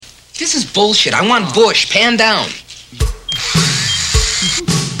This is bullshit. I want Bush. Pan down.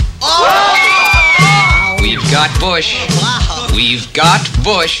 Oh! We've got Bush. Wow. We've got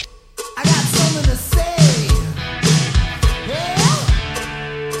Bush. I got something to say. Yeah.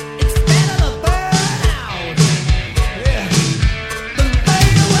 It's better to burn out. Yeah. Than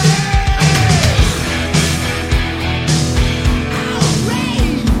fade away.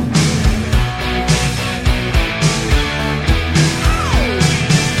 Outrage.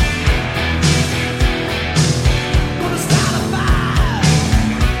 Gonna start a fire.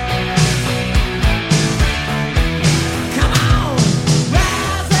 Come on,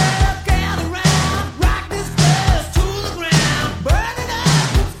 rise up.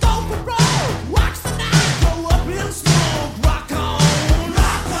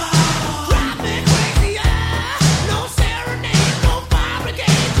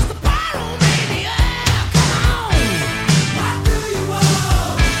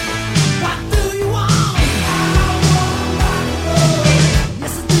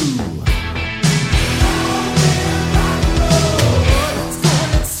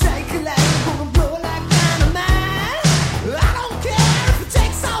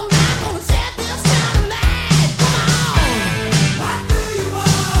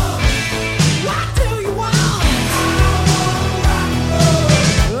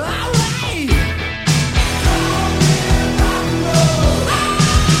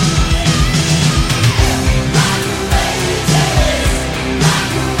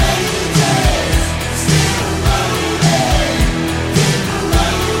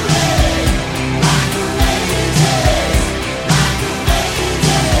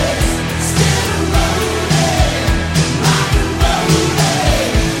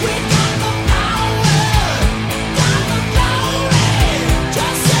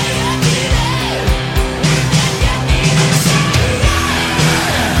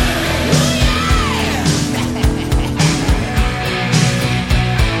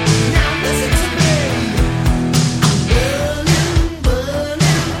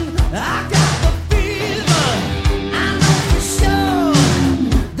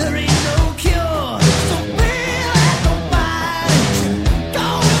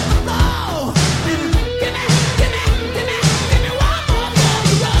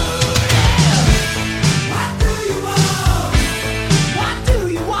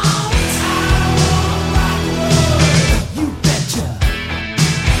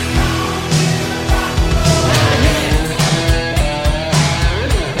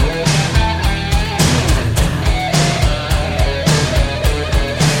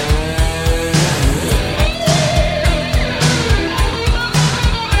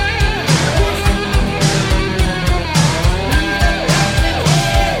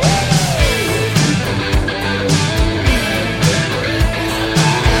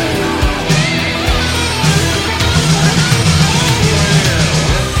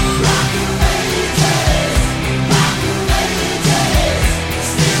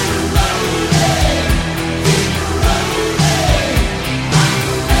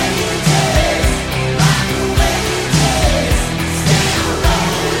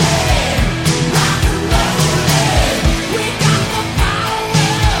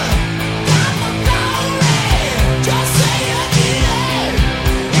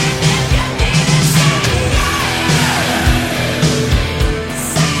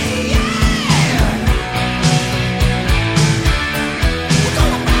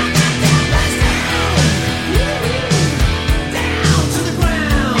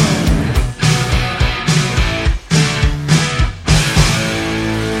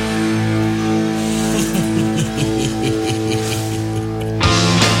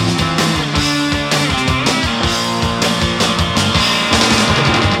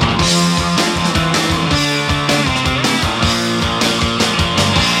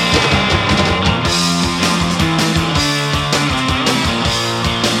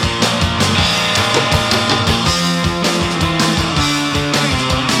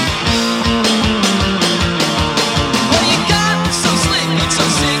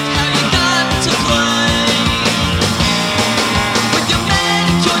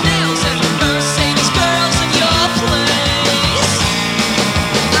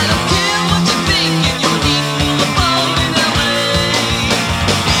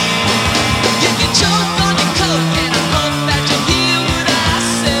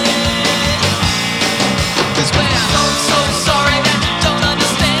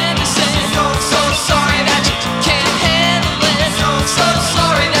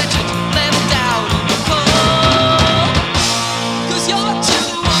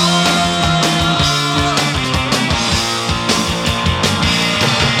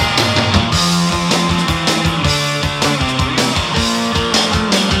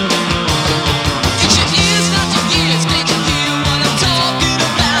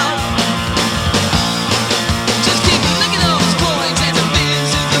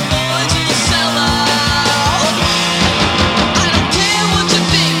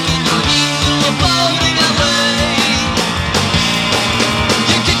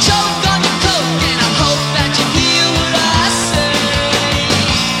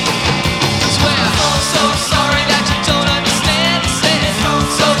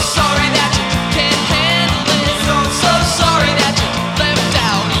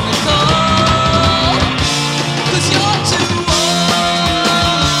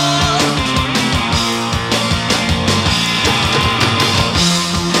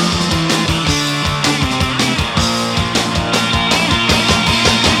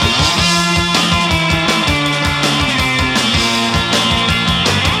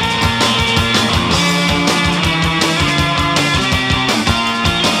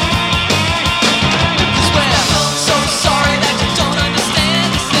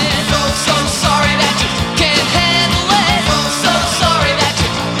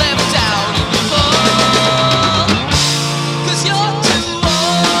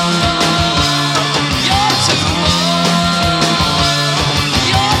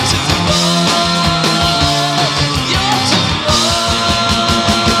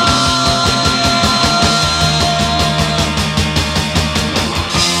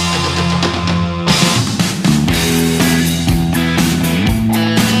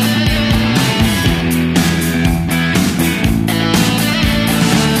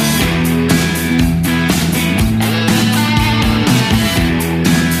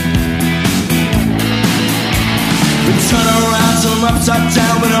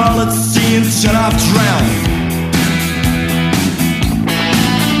 till I've drowned.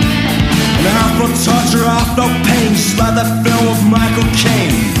 And half no torture, half no pain, just like that film of Michael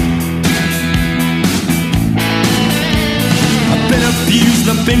Caine. I've been abused,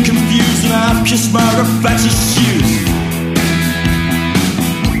 I've been confused, and I've kissed my reflected shoes.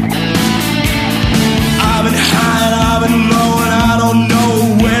 I've been high and I've been low, and I don't know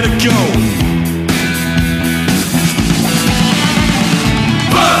where to go.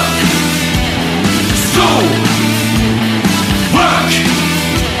 Work, school, work,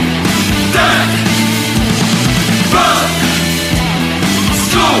 then work,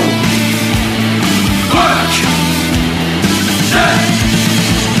 school, work, then.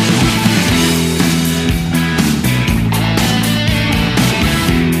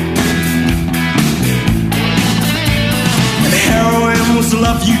 And heroin was the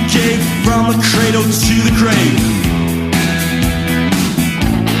love you gave from the cradle to the grave.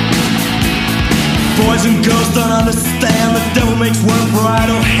 Boys and girls don't understand, the devil makes work for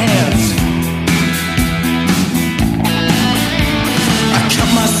idle hands. I cut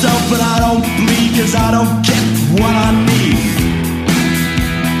myself but I don't bleed, cause I don't get what I need.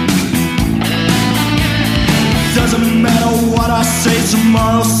 Doesn't matter what I say,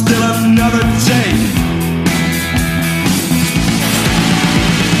 tomorrow's still another day.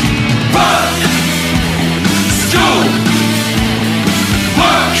 Work, school,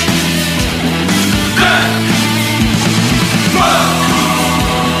 work, then work,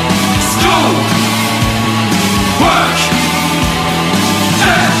 school, work,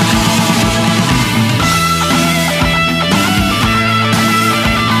 then.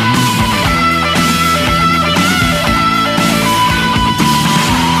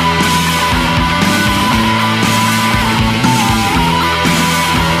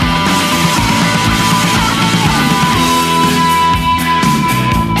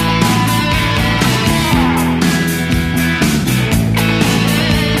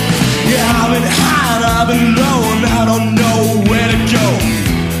 I've been low and I don't know where to go.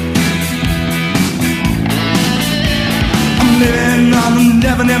 I'm living on the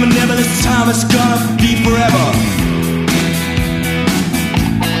never, never, never. This time it's gonna be forever.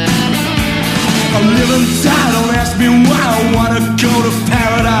 I'll live and die, don't ask me why I wanna go to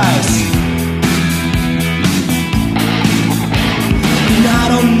paradise. And I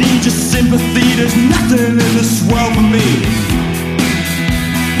don't need your sympathy, there's nothing in this world for me.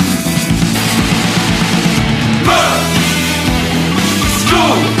 Work,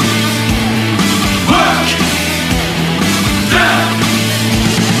 school, work, then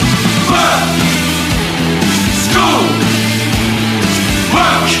work, school,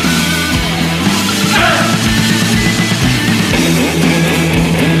 work, then.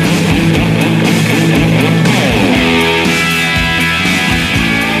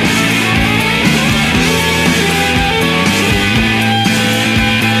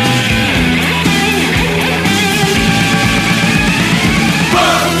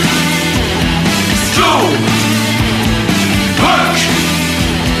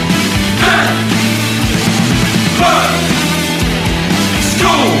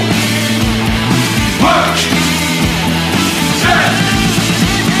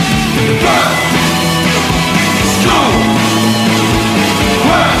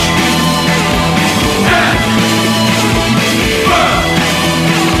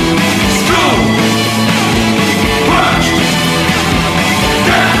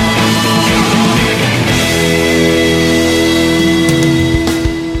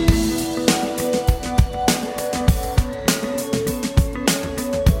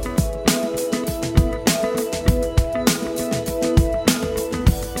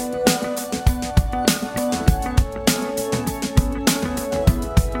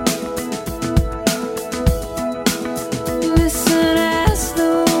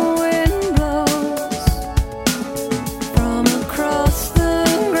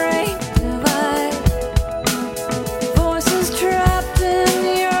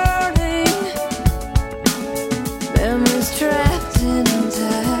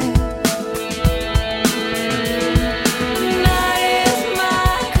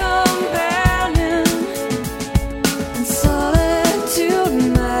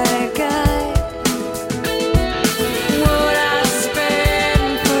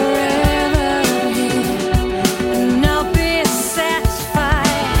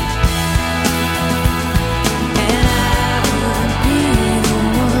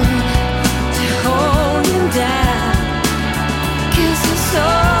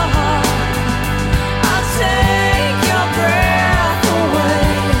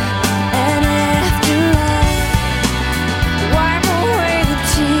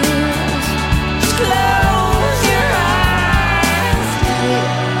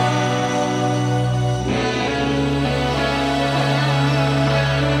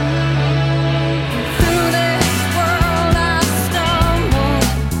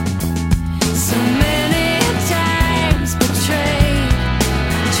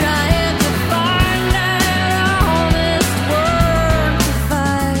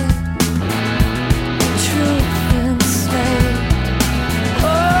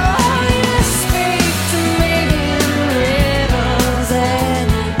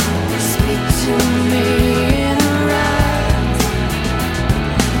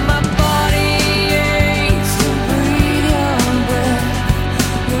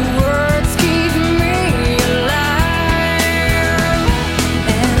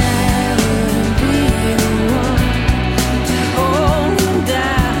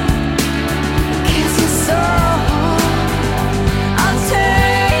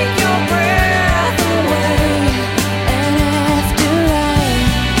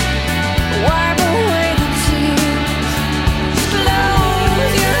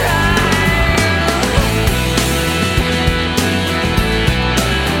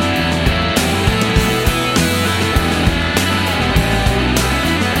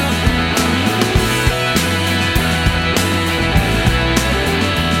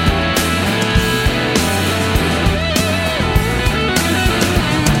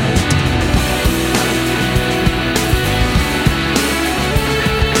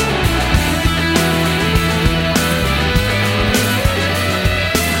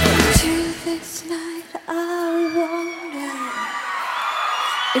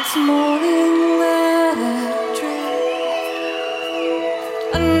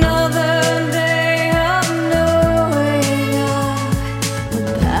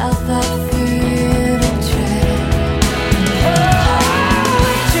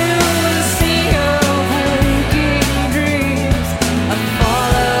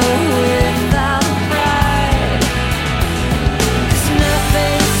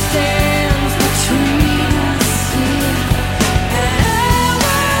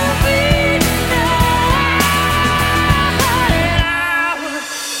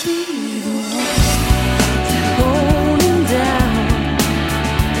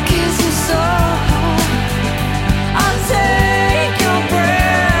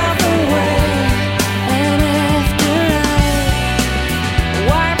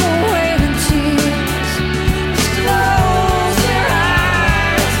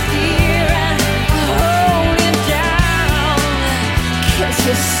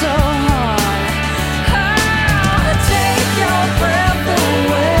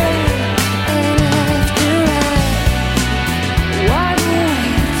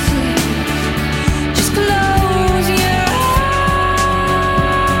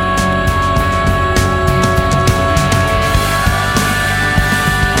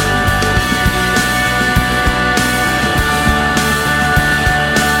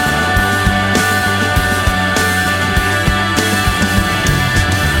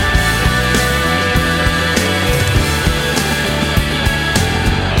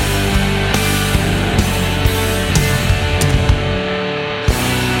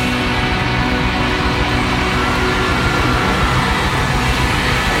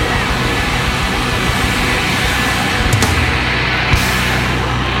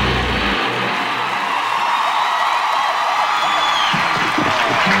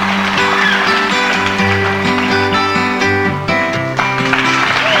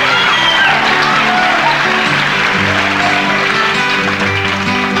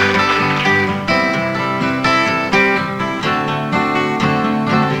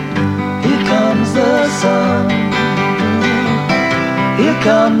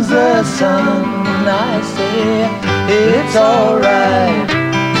 comes the sun, I say it's alright.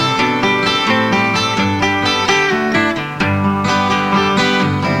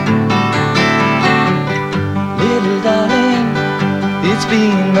 Little darling, it's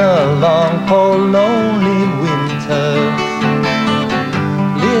been a long, cold, lonely winter.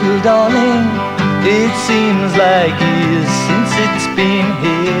 Little darling, it seems like years since it's been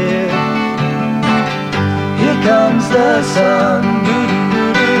here. Here comes the sun,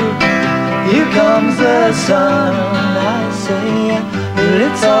 doo-doo-doo-doo. Here comes the sun, I say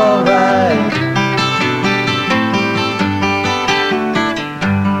it's alright.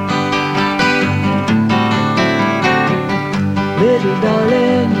 Little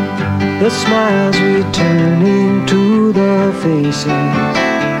darling, the smiles returning to the faces.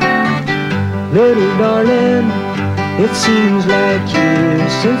 Little darling, it seems like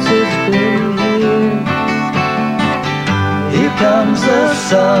years since it's been here. Here comes the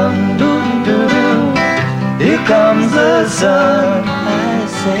sun, doo-doo-doo. Here comes the sun, I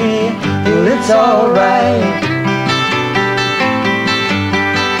say, well, it's alright.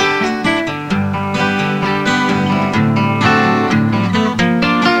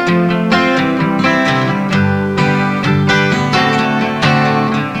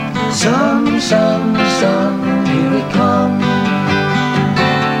 Sun, sun, sun, here it comes.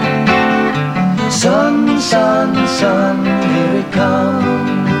 Sun, sun, sun, here it comes.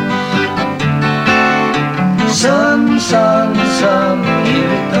 Sun, sun, sun,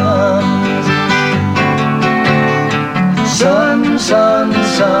 here it comes. Sun, sun,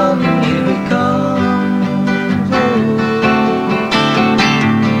 sun, here it comes.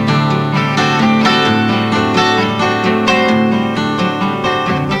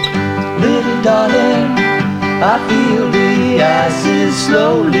 Little darling, I feel the ice is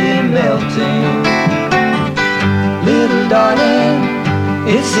slowly melting. Little darling,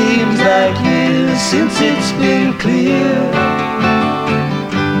 it seems like years since it's been clear.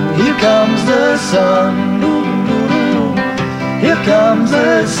 Here comes the sun, doo-doo-doo. Here comes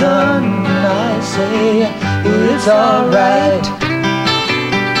the sun, I say it's alright.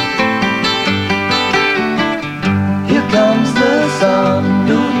 Here comes the sun,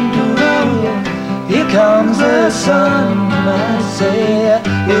 doo-doo-doo. Here comes the sun, I say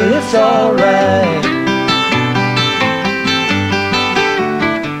it's alright.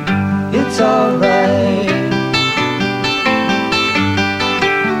 It's alright.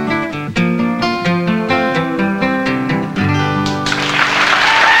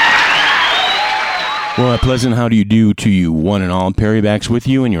 Well, a pleasant how do you do to you, one and all. Perrybacks with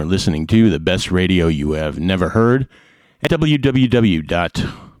you, and you're listening to the best radio you have never heard at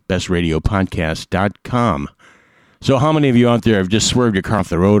www.bestradiopodcast.com. So how many of you out there have just swerved your car off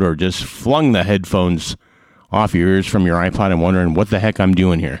the road or just flung the headphones off your ears from your iPod and wondering what the heck I'm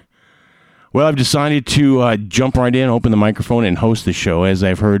doing here? Well, I've decided to jump right in, open the microphone, and host the show, as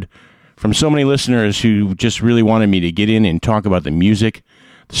I've heard from so many listeners who just really wanted me to get in and talk about the music,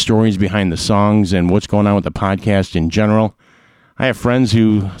 the stories behind the songs, and what's going on with the podcast in general. I have friends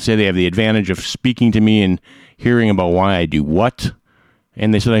who say they have the advantage of speaking to me and hearing about why I do what,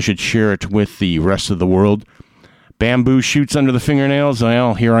 and they said I should share it with the rest of the world. Bamboo shoots under the fingernails.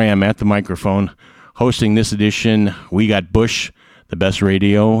 Well, here I am at the microphone, hosting this edition. We got Bush, the best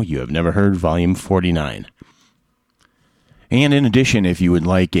radio you have never heard, volume 49. And in addition, if you would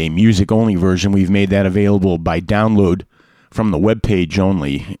like a music-only version, we've made that available by download from the webpage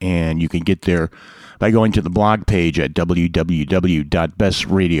only, and you can get there by going to the blog page at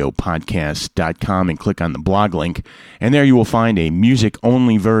www.bestradiopodcast.com and click on the blog link, and there you will find a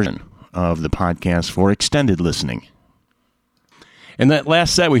music-only version of the podcast for extended listening. In that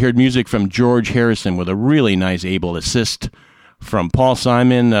last set, we heard music from George Harrison with a really nice able assist from Paul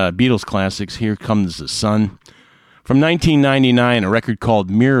Simon, Beatles classics, Here Comes the Sun. From 1999, a record called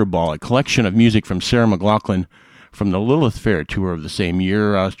Mirror Ball, a collection of music from Sarah McLachlan from the Lilith Fair tour of the same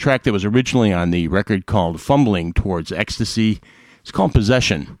year, a track that was originally on the record called Fumbling Towards Ecstasy. It's called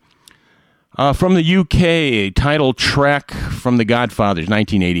Possession. From the UK, a title track from the Godfathers,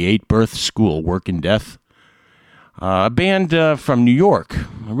 1988, Birth, School, Work, and Death. A band from New York,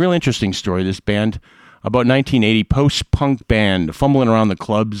 a real interesting story, this band, about 1980, post-punk band, fumbling around the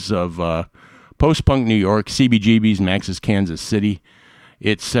clubs of post-punk New York, CBGB's, Max's Kansas City,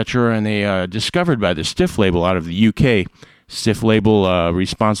 etc., and they discovered by the Stiff label out of the UK, Stiff label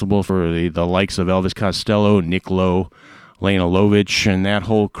responsible for the likes of Elvis Costello, Nick Lowe, Lena Lovitch, and that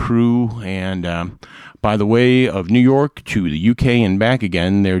whole crew, and by the way of New York to the UK and back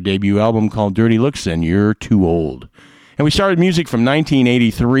again, their debut album called Dirty Looks and You're Too Old. And we started music from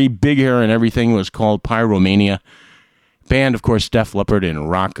 1983, Big Hair and everything was called Pyromania. Band, of course, Def Leppard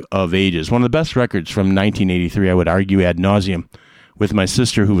and Rock of Ages. One of the best records from 1983, I would argue ad nauseum, with my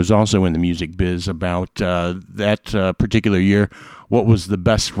sister, who was also in the music biz, about that particular year. What was the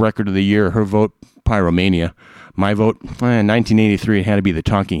best record of the year? Her vote, Pyromania. My vote, 1983, it had to be the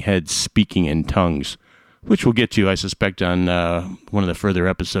Talking Heads, Speaking in Tongues, which we'll get to, I suspect, on one of the further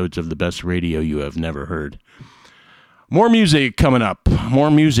episodes of the best radio you have never heard. More music coming up. More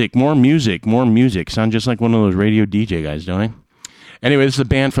music. Sound just like one of those radio DJ guys, don't I? Anyway, this is a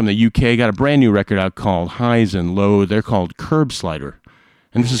band from the UK. Got a brand new record out called Highs and Low. They're called Kerbslider.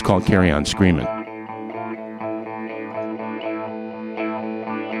 And this is called Carry On Screamin'.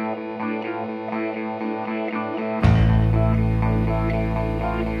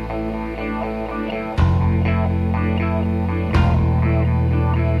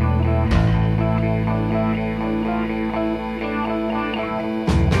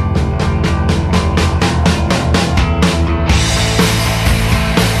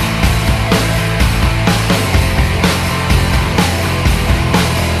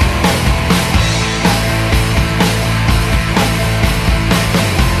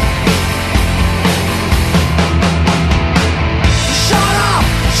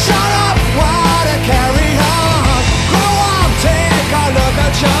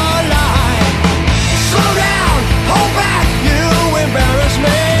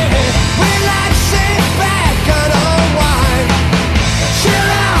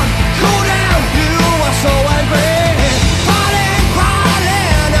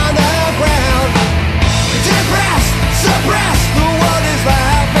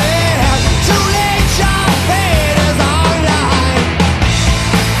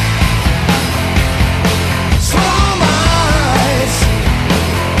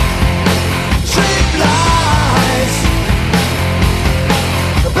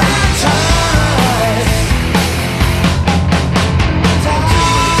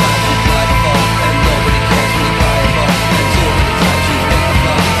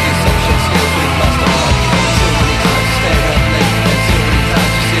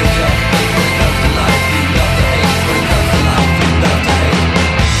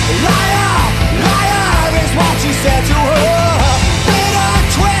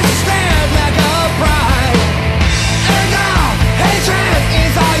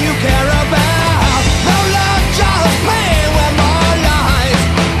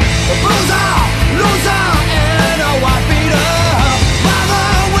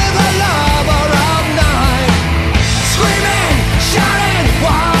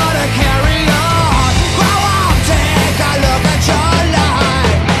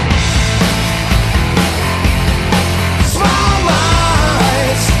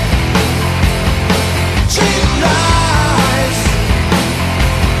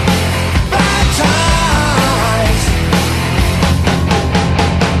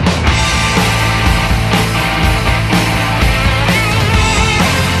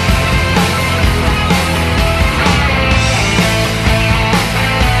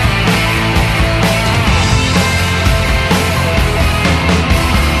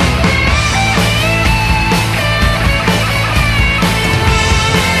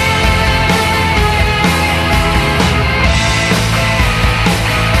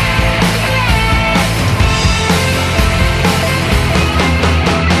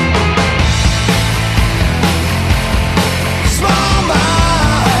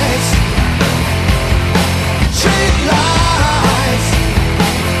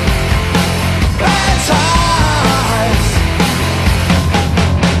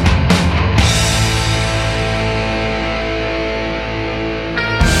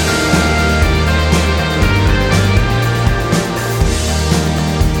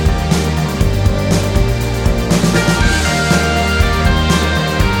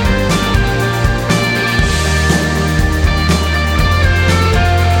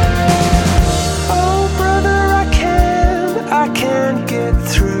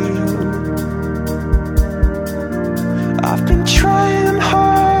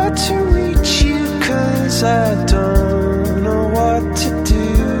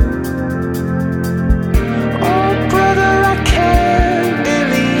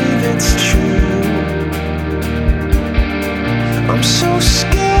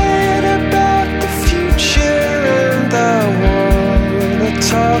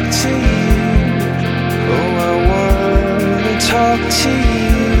 talk to you. Oh, I wanna talk to you.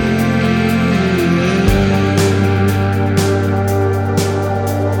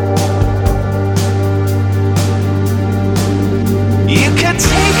 You could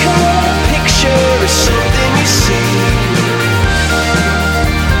take a picture of something you see.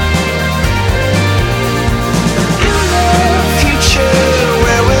 In the future,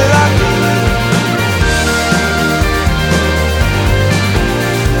 where will I be?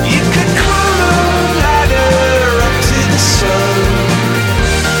 You could climb a ladder up to the sun,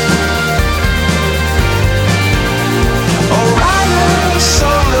 or write a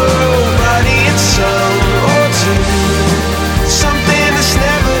song nobody had sung, or do something that's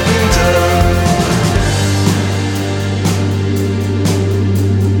never been done.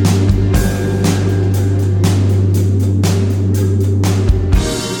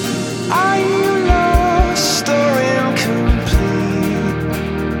 Are you lost or incomplete?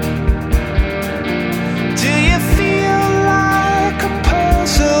 Do you feel like a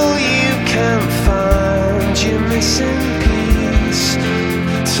puzzle you can't find your missing piece?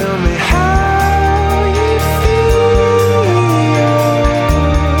 Tell me how you feel.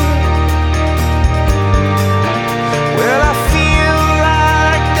 Well, I feel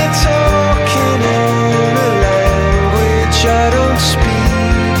like they're talking in a language I don't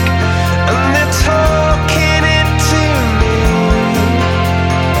speak, and they're talking it to me.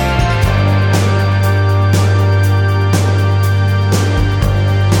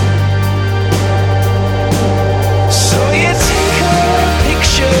 So you take a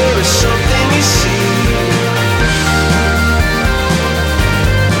picture of something you see.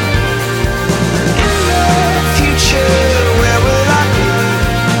 In the future, where will I be?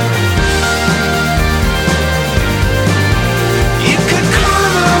 You could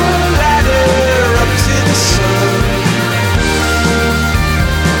climb a ladder up to the sun,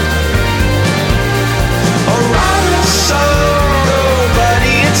 or write a song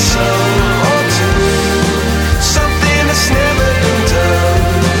nobody had sung, or do something that's never been done.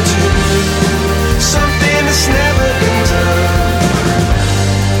 Do something that's never been done.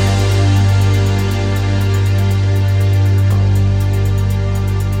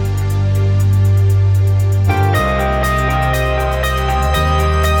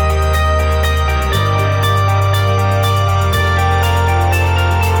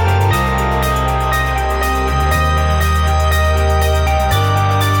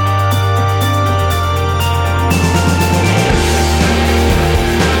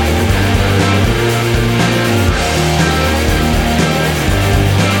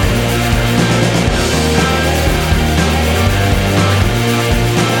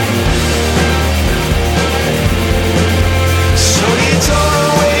 So you don't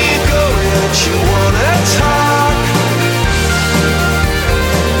know where you're going, but you wanna talk,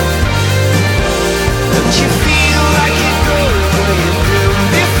 and you feel like you're going where you've been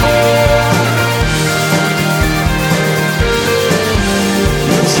before.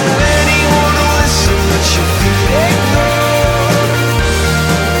 Don't tell anyone to listen, but you feel ignored,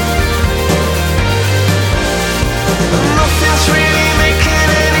 and nothing's really making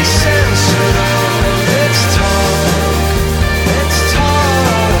any sense at all. Let's talk. Let's talk,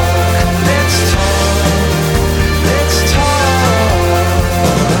 let's talk, let's talk.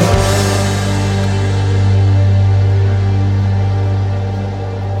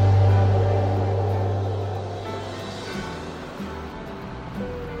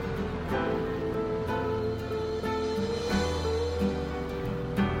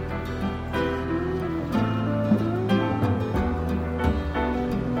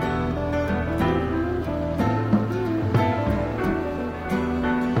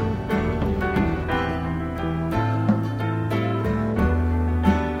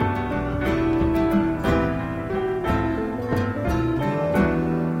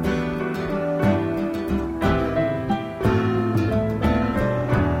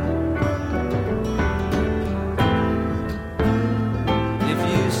 If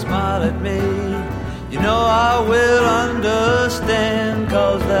you smile at me, you know I will understand,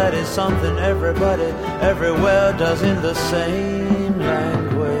 'cause that is something everybody everywhere does in the same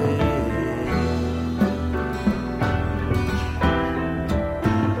language.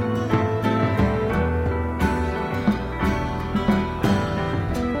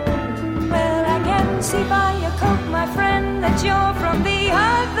 Well, I can see by your coat, my friend, that you're from the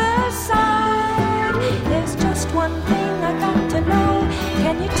other side. There's just one thing I got to know.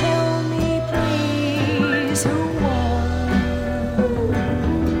 Can you tell me, please, who won?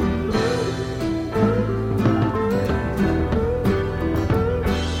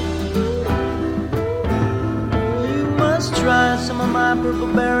 You must try some of my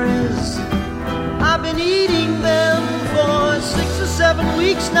purple berries. I've been eating them for 6 or 7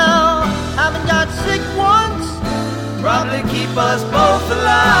 weeks now. Haven't got sick once. Probably keep us both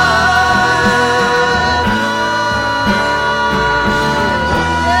alive.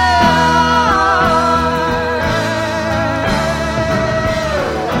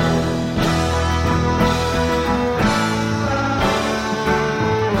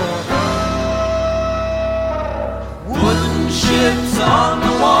 Ships on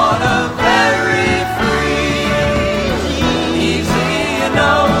the water, very free. Easy, you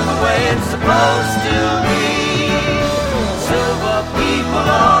know the way it's supposed to be. Silver people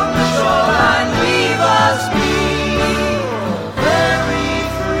on the shoreline, leave us be. Very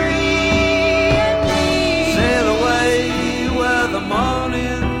free indeed. Sail away where the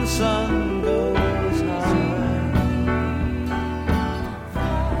morning sun goes high.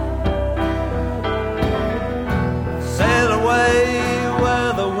 Sail away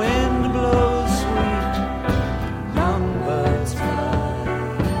where the wind blows sweet, young birds fly.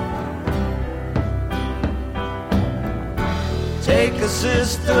 Take a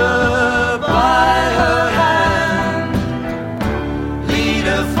sister by her hand, lead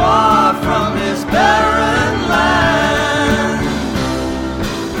her far from this barren land.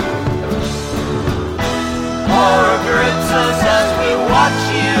 Horror grips us as we watch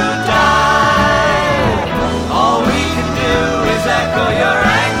you die. All we can do is echo your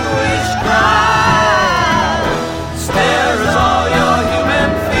anguish cry. Stare as all your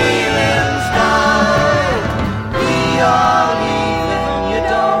human feelings die. We are leaving, you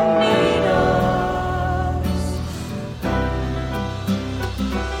don't need us.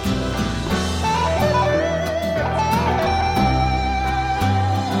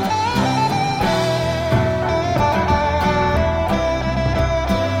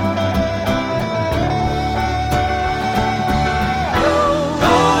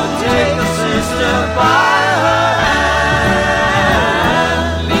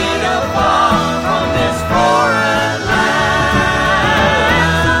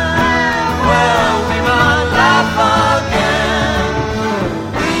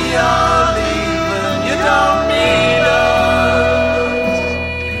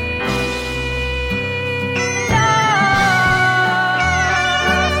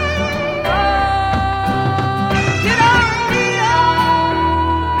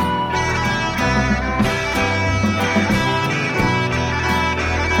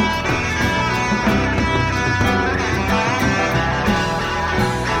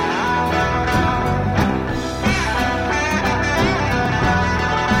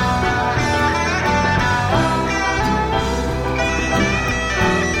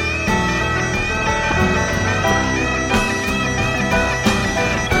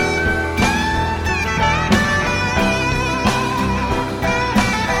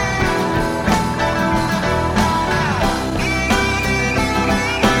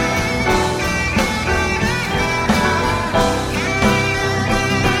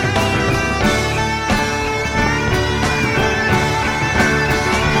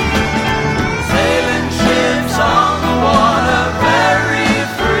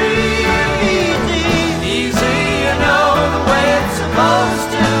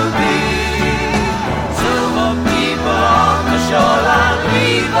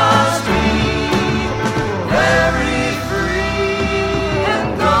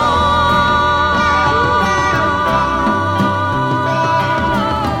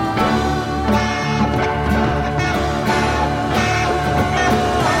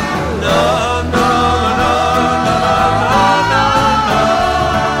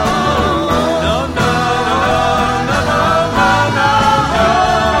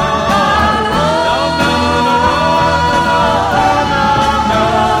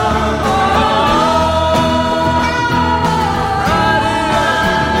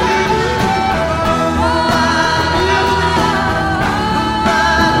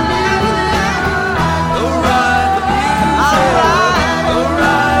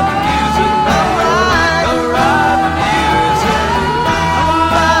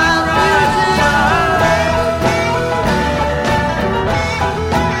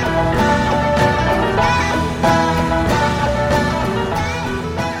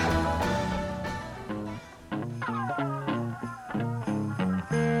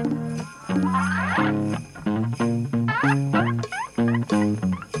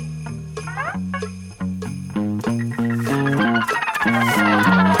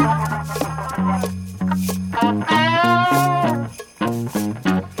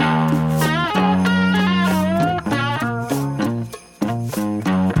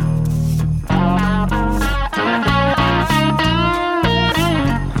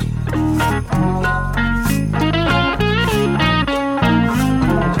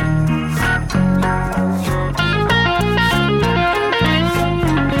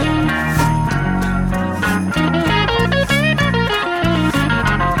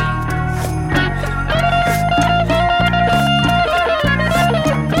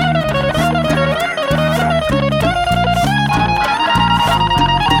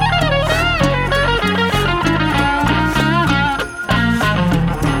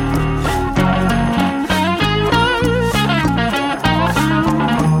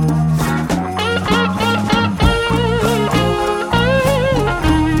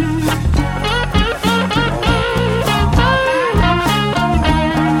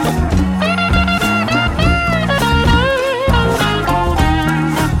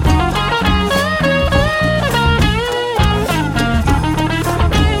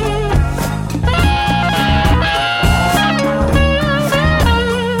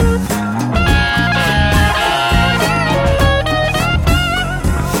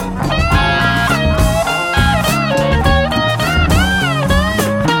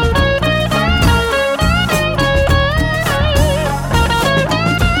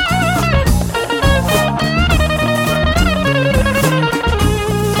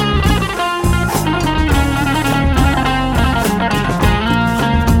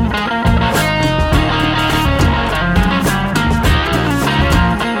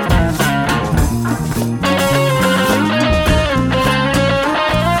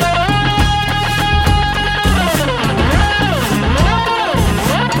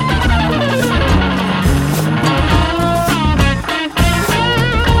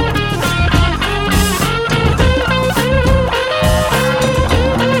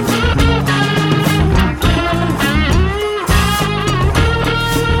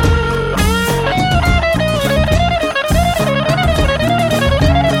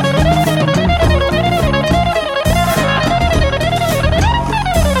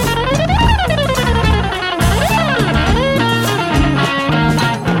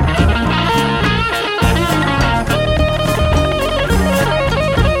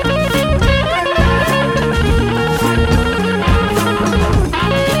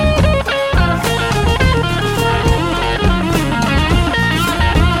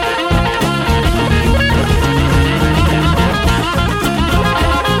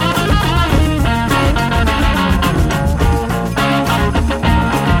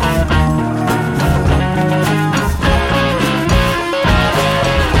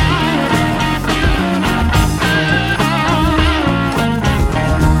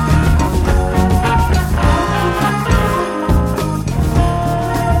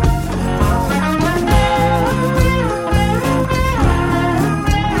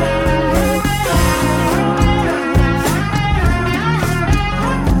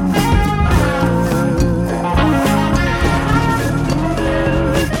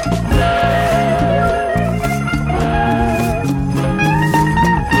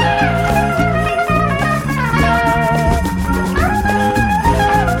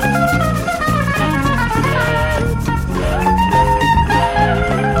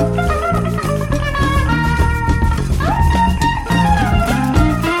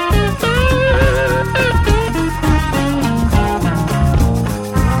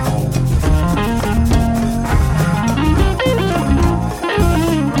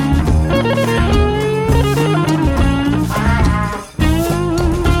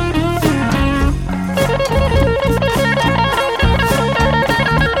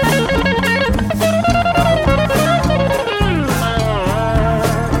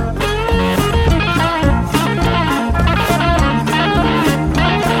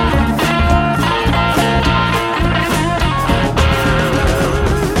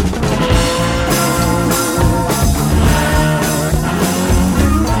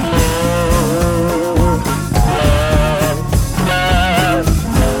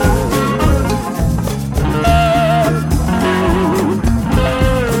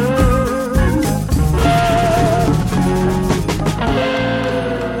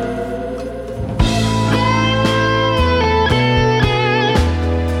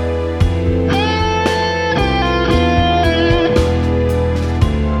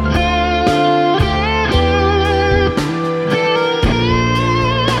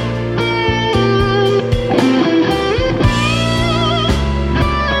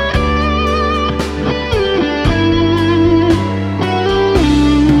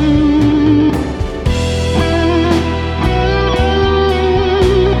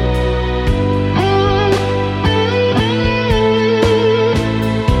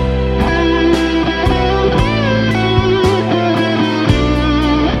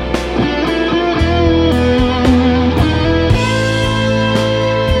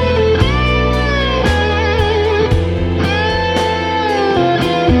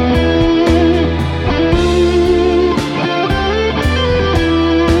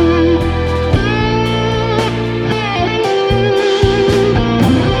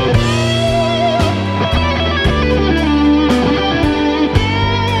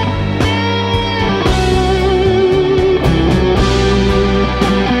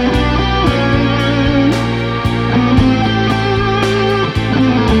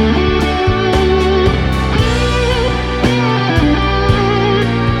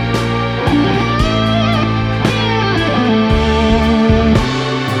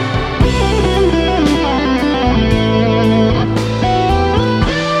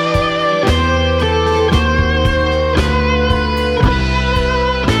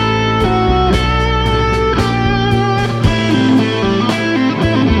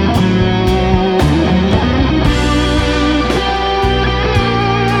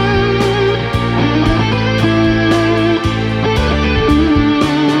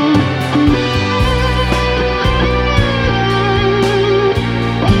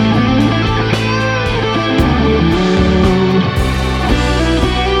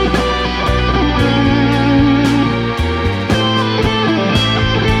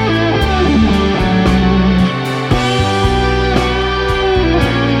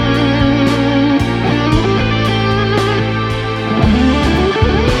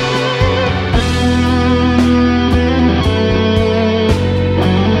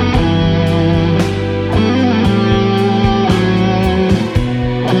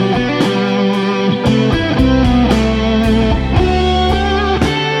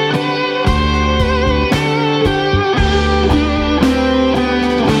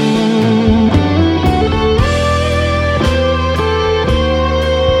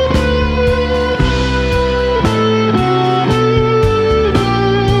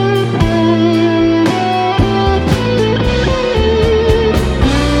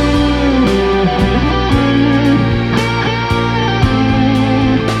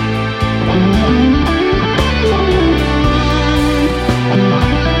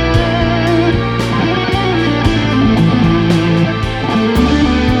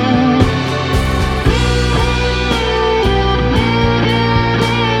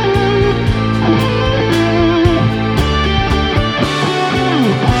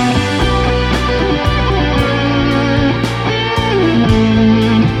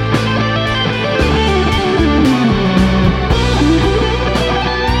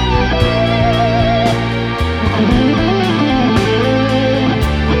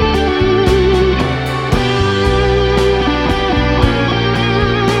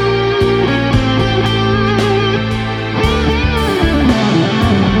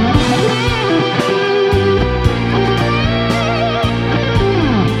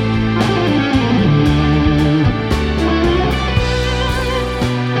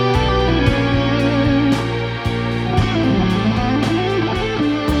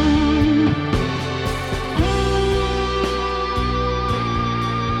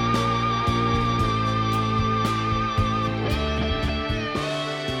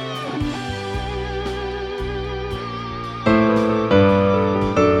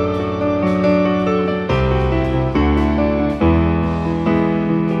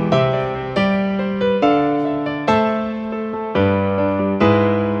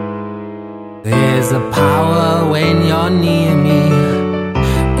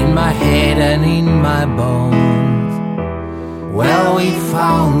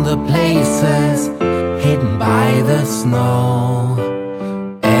 the places hidden by the snow.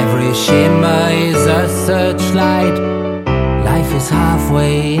 Every shimmer is a searchlight. Life is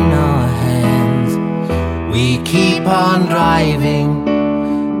halfway in our hands. We keep on driving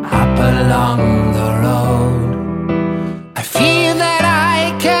up along the road. I feel that I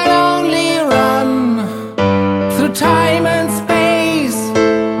can only run through time and space.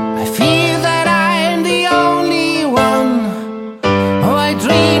 I feel that I'm the only one. Oh, I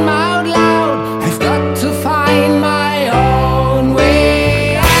dream out loud. I've got to find my own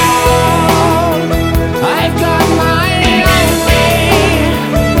way out. I've got my own way.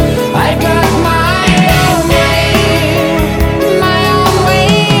 I've got my own way. My own way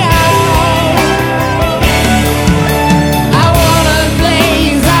out. I wanna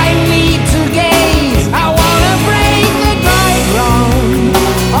blaze, I need to gaze. I wanna break the dry ground.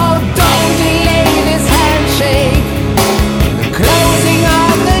 Oh, don't delay this handshake, the closing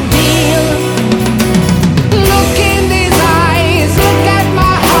of the deal. Look in these eyes, look at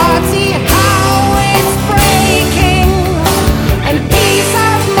my heart, see how it's breaking. And peace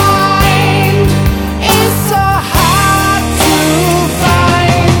of mind is so hard to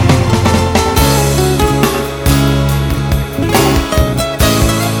find.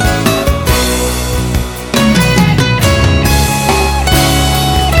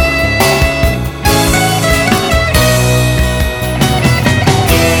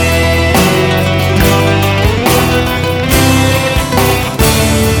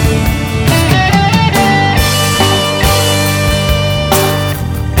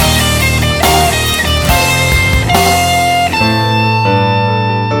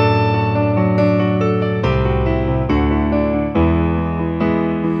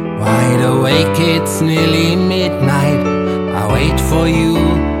 Wide awake, it's nearly midnight. I wait for you,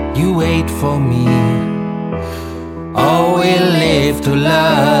 you wait for me. Oh, we'll live to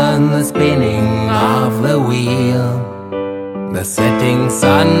learn the spinning of the wheel. The setting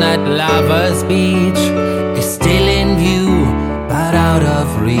sun at Lover's Beach is still in view, but out of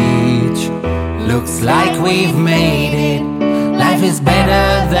reach. Looks like we've made it. Life is better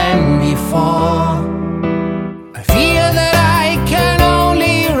than before. I feel that I can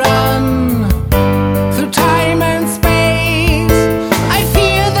only run through time and space. I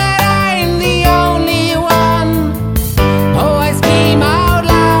feel that I'm the only one. Oh, I scream out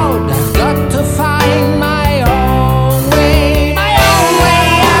loud. I've got to find my own way. My own way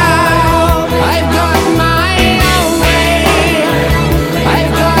out. I've got my own way.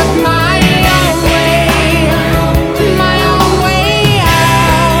 I've got my own way. My own way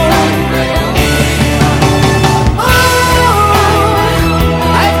out.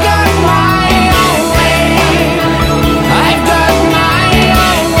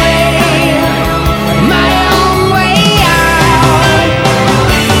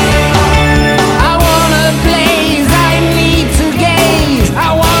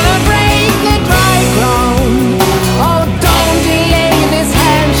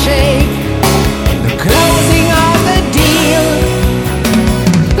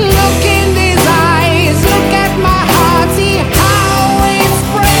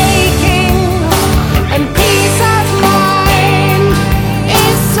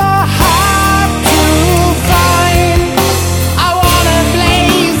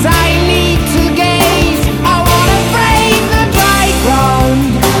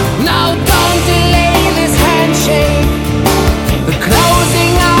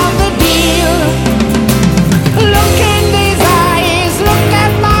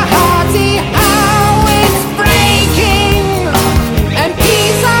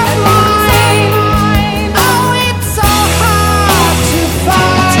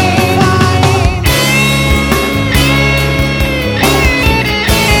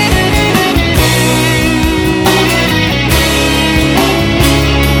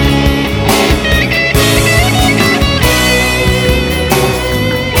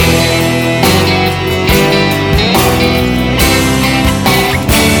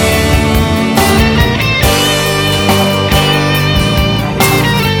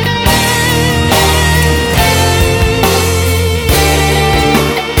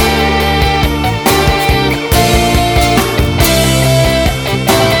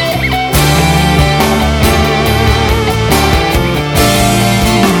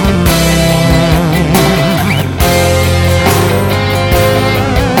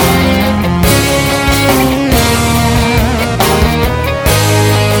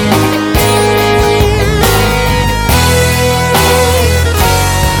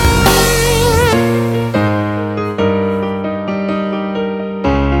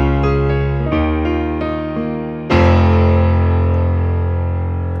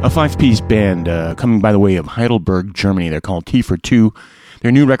 five-piece band coming by the way of Heidelberg, Germany. They're called T for Two.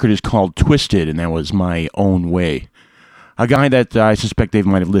 Their new record is called Twisted, and that was My Own Way. A guy that I suspect Dave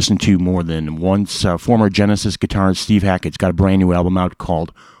might have listened to more than once, former Genesis guitarist Steve Hackett's got a brand new album out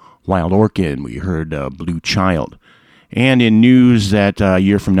called Wild Orchid. We heard Blue Child. And in news that a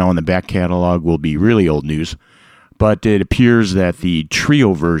year from now in the back catalog will be really old news, but it appears that the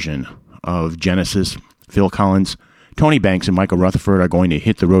trio version of Genesis, Phil Collins, Tony Banks, and Michael Rutherford are going to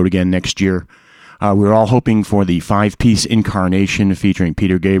hit the road again next year. We're all hoping for the five-piece incarnation featuring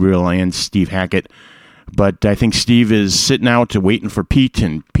Peter Gabriel and Steve Hackett. But I think Steve is sitting out waiting for Pete,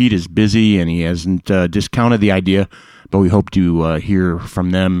 and Pete is busy, and he hasn't discounted the idea, but we hope to hear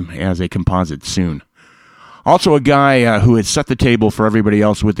from them as a composite soon. Also a guy who has set the table for everybody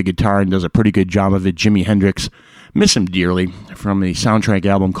else with the guitar and does a pretty good job of it, Jimi Hendrix. Miss him dearly, from the soundtrack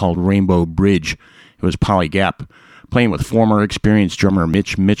album called Rainbow Bridge. It was Pali Gap, playing with former experienced drummer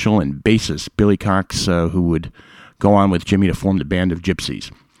Mitch Mitchell and bassist Billy Cox, who would go on with Jimmy to form the Band of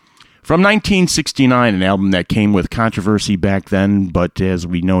Gypsies. From 1969, an album that came with controversy back then, but as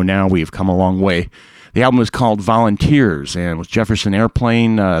we know now, we have come a long way. The album was called Volunteers, and was Jefferson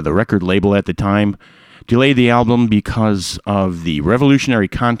Airplane, the record label at the time, delayed the album because of the revolutionary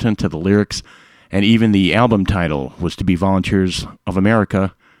content of the lyrics, and even the album title was to be Volunteers of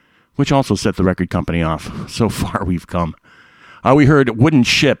America, which also set the record company off. So far we've come. We heard Wooden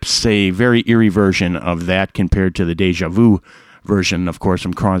Ships, a very eerie version of that compared to the Deja Vu version, of course,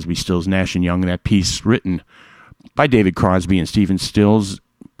 from Crosby, Stills, Nash & Young, that piece written by David Crosby and Stephen Stills,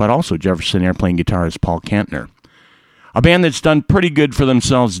 but also Jefferson Airplane guitarist Paul Kantner. A band that's done pretty good for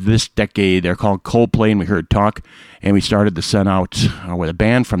themselves this decade. They're called Coldplay, and we heard Talk, and we started the set out with a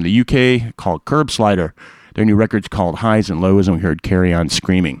band from the UK called Kerbslider. Their new record's called Highs and Lows, and we heard Carry On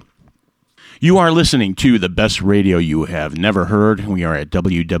Screaming. You are listening to the best radio you have never heard. We are at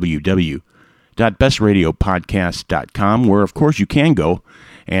www.bestradiopodcast.com, where, of course, you can go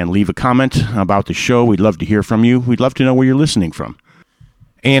and leave a comment about the show. We'd love to hear from you. We'd love to know where you're listening from.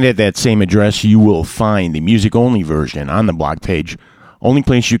 And at that same address, you will find the music-only version on the blog page. Only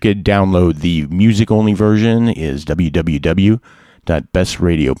place you could download the music-only version is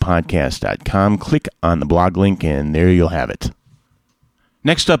www.bestradiopodcast.com. Click on the blog link, and there you'll have it.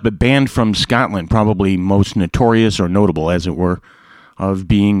 Next up, a band from Scotland, probably most notorious or notable, as it were, of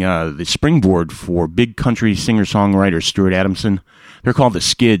being the springboard for big country singer-songwriter Stuart Adamson. They're called the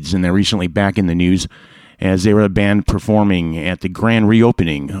Skids, and they're recently back in the news as they were a band performing at the grand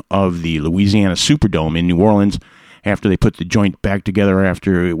reopening of the Louisiana Superdome in New Orleans after they put the joint back together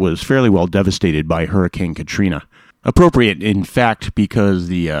after it was fairly well devastated by Hurricane Katrina. Appropriate, in fact, because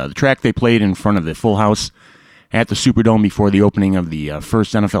the track they played in front of the full house at the Superdome before the opening of the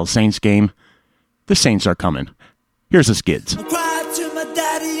first NFL Saints game, the Saints are coming. Here's the Skids. I cried to my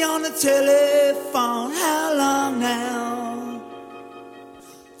daddy on the telephone. How long now?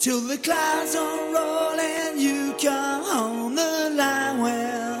 Till the clouds unroll and you come home the line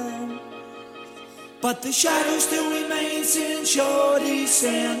well. But the shadow still remains since you're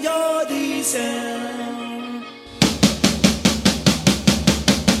decent, you're decent.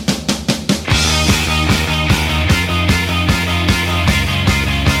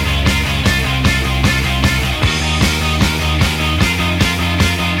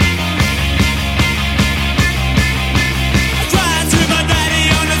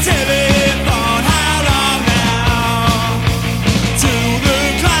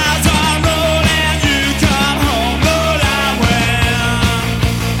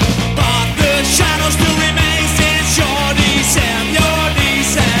 Still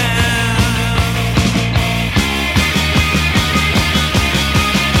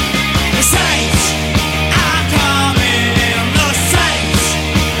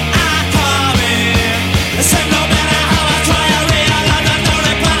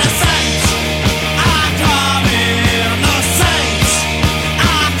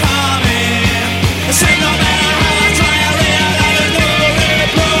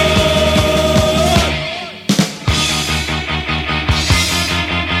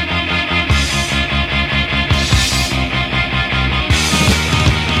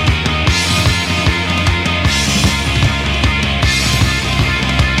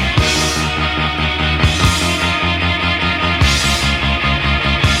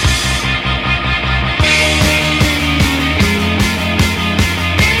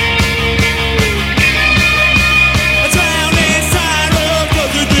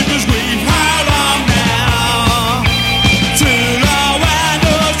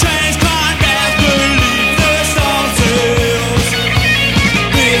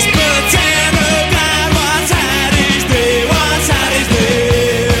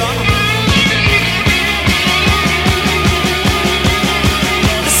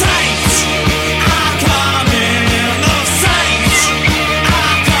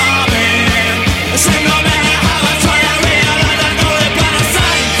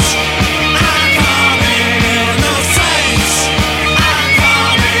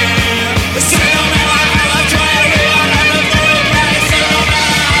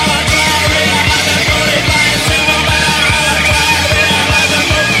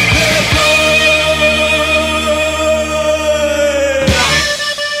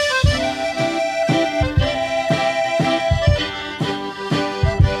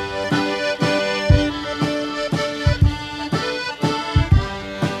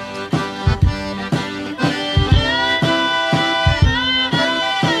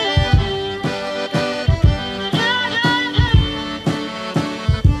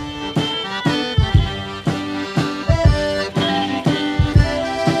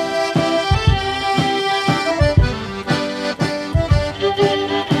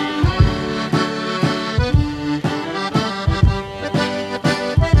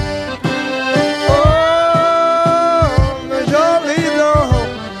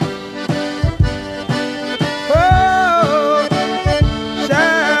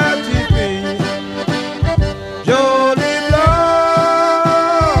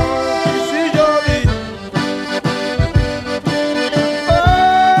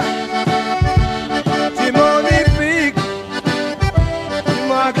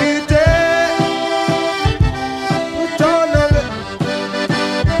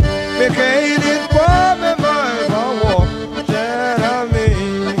complicated for me, boy, if I walk that I mean.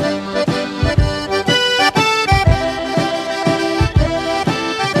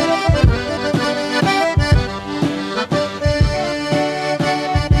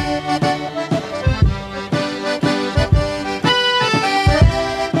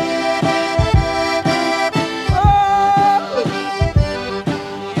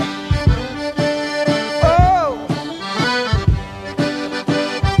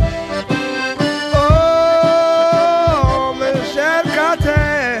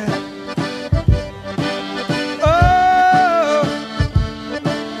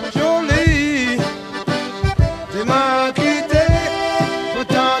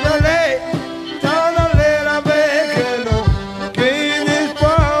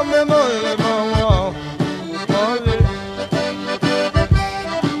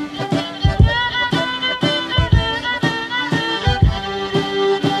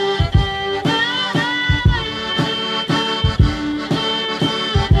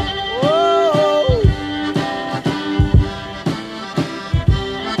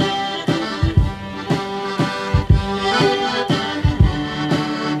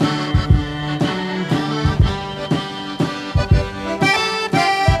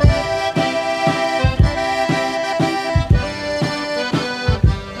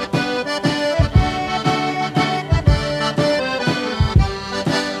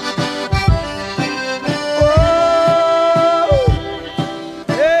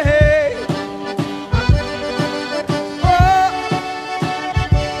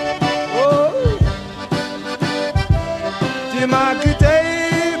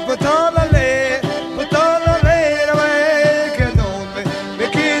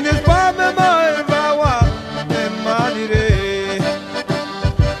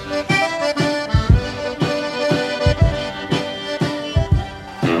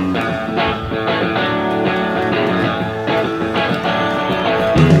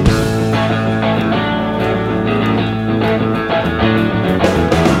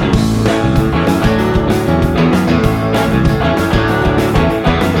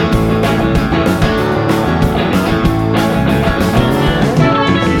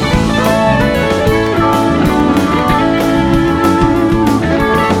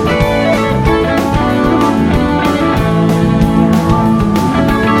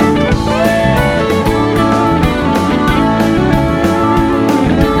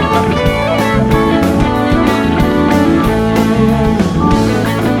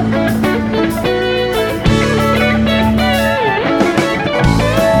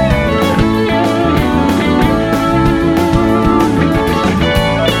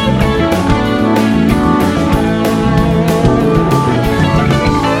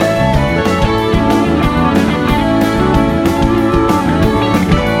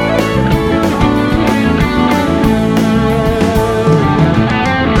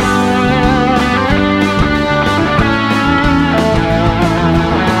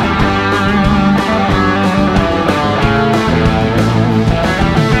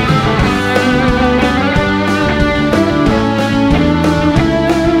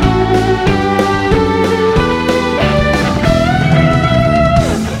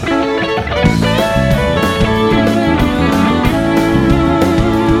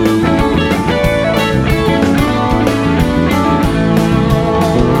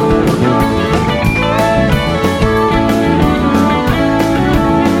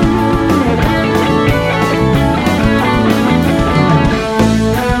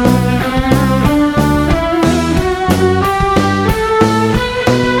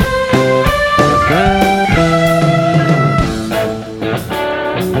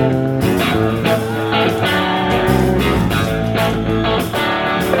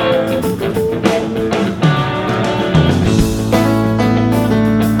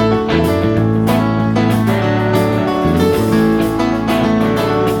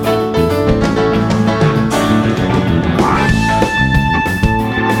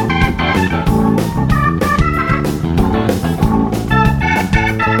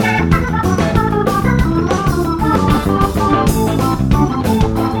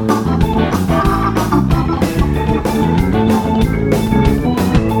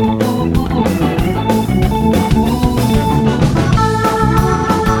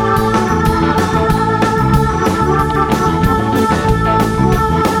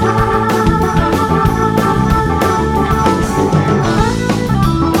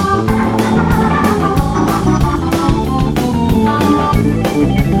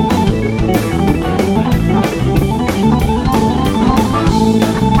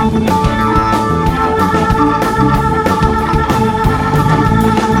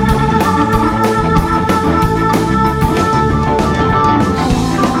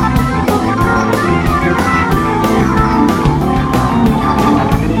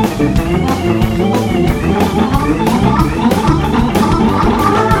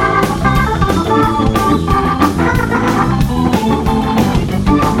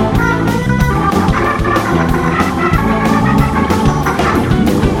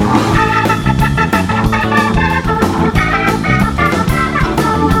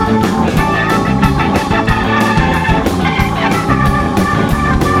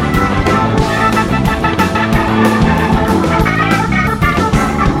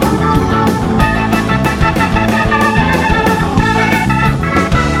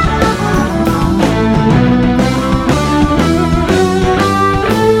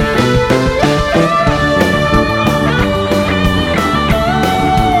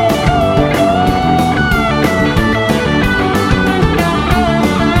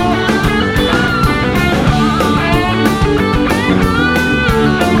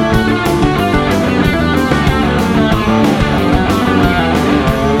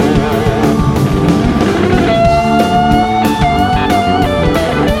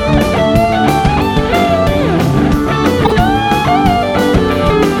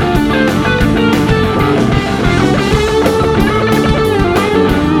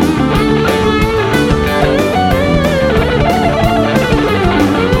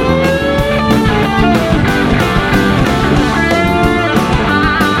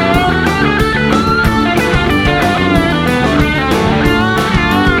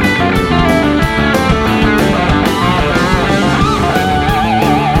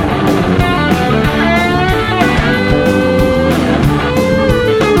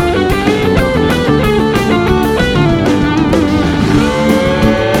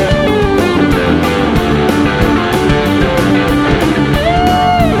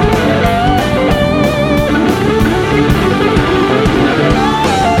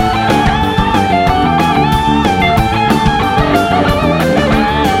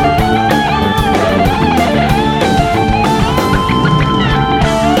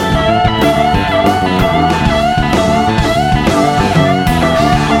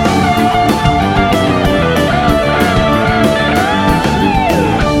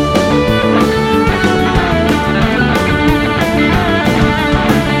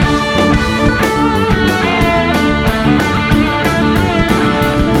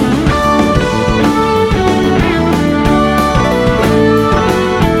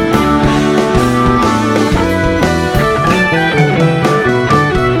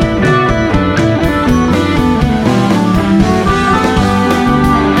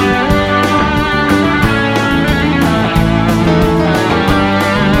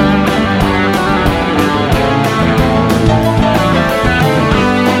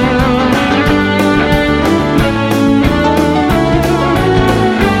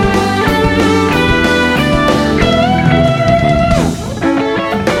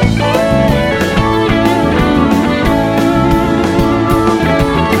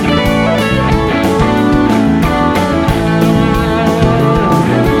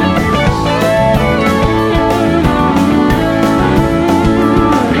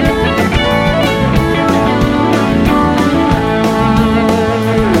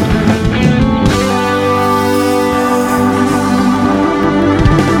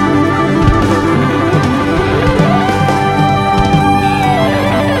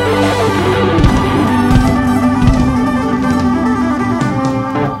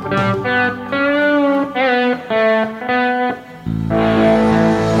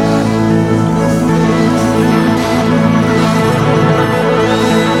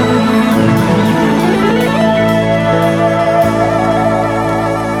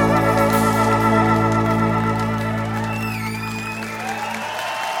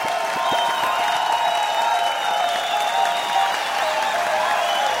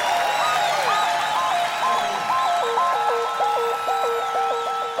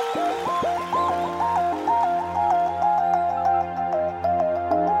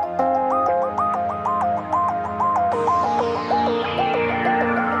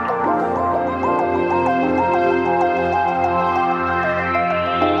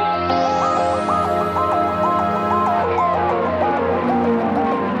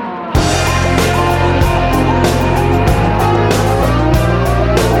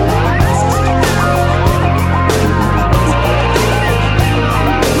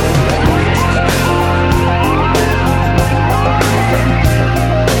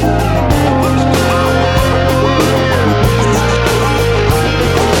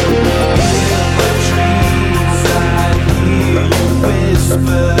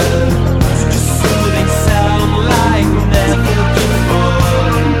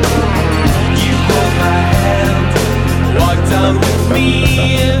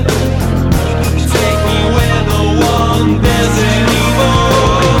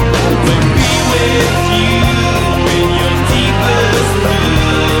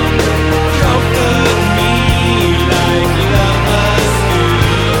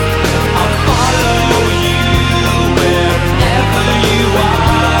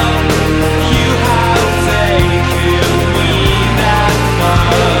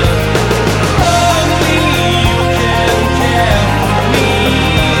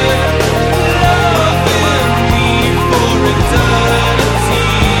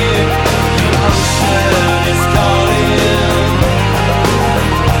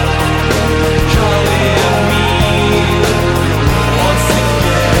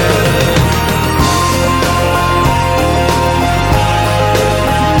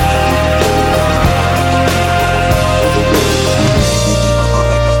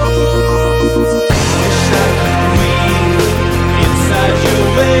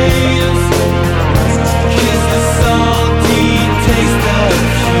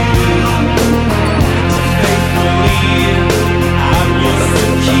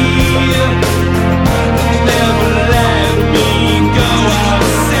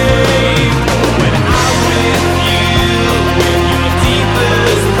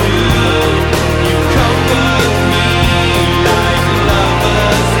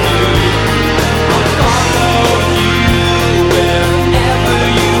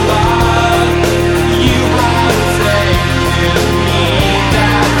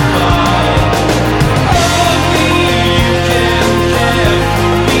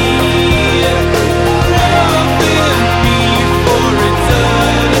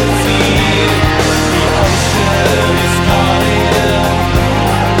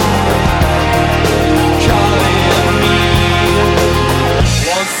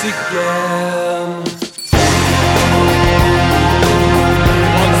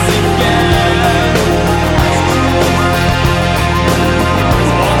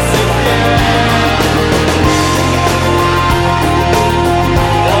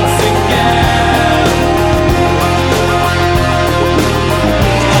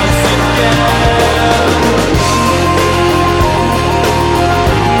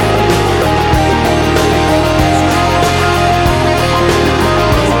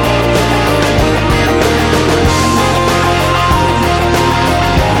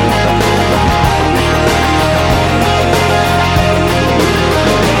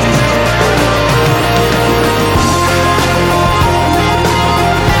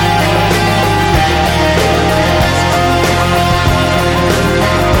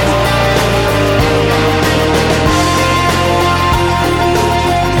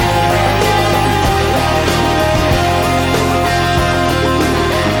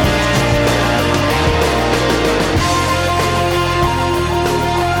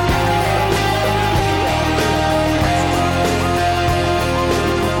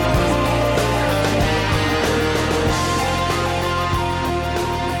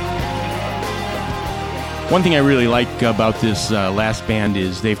 One thing I really like about this last band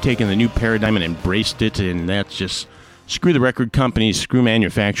is they've taken the new paradigm and embraced it, and that's just screw the record companies, screw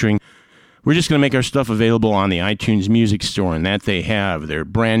manufacturing. We're just going to make our stuff available on the iTunes Music Store, and that they have. Their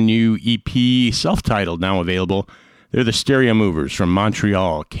brand new EP, self-titled, now available. They're the Stereomovers from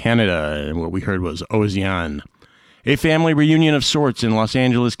Montreal, Canada, and what we heard was Ozean. A family reunion of sorts in Los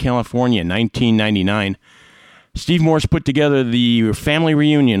Angeles, California, 1999. Steve Morse put together the family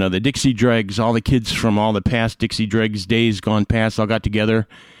reunion of the Dixie Dregs. All the kids from all the past Dixie Dregs days gone past all got together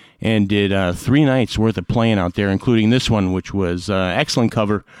and did 3 nights worth of playing out there, including this one, which was an excellent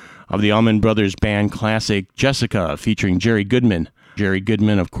cover of the Allman Brothers Band classic Jessica, featuring Jerry Goodman. Jerry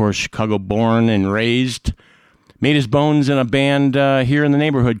Goodman, of course, Chicago-born and raised, made his bones in a band here in the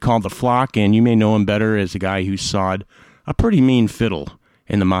neighborhood called The Flock, and you may know him better as the guy who sawed a pretty mean fiddle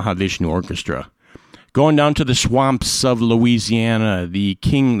in the Mahavishnu Orchestra. Going down to the swamps of Louisiana, the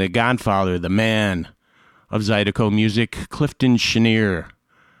king, the godfather, the man of Zydeco music, Clifton Chenier,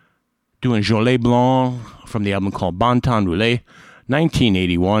 doing Jole Bon from the album called Bon Temps Roulé,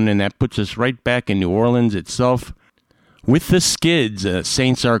 1981, and that puts us right back in New Orleans itself with the Skids.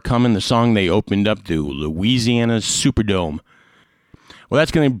 Saints Are Coming, the song they opened up to Louisiana's Superdome. Well,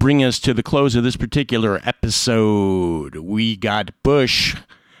 that's going to bring us to the close of this particular episode. We got Bush,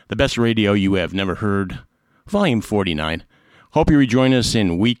 the best radio you have never heard, volume 49. Hope you rejoin us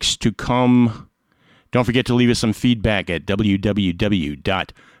in weeks to come. Don't forget to leave us some feedback at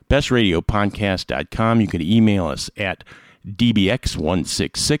www.bestradiopodcast.com. You can email us at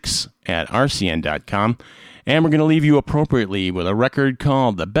dbx166@rcn.com. And we're going to leave you appropriately with a record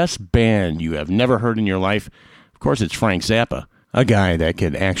called The Best Band You Have Never Heard in Your Life. Of course, it's Frank Zappa, a guy that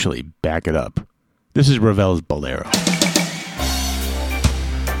can actually back it up. This is Ravel's Bolero.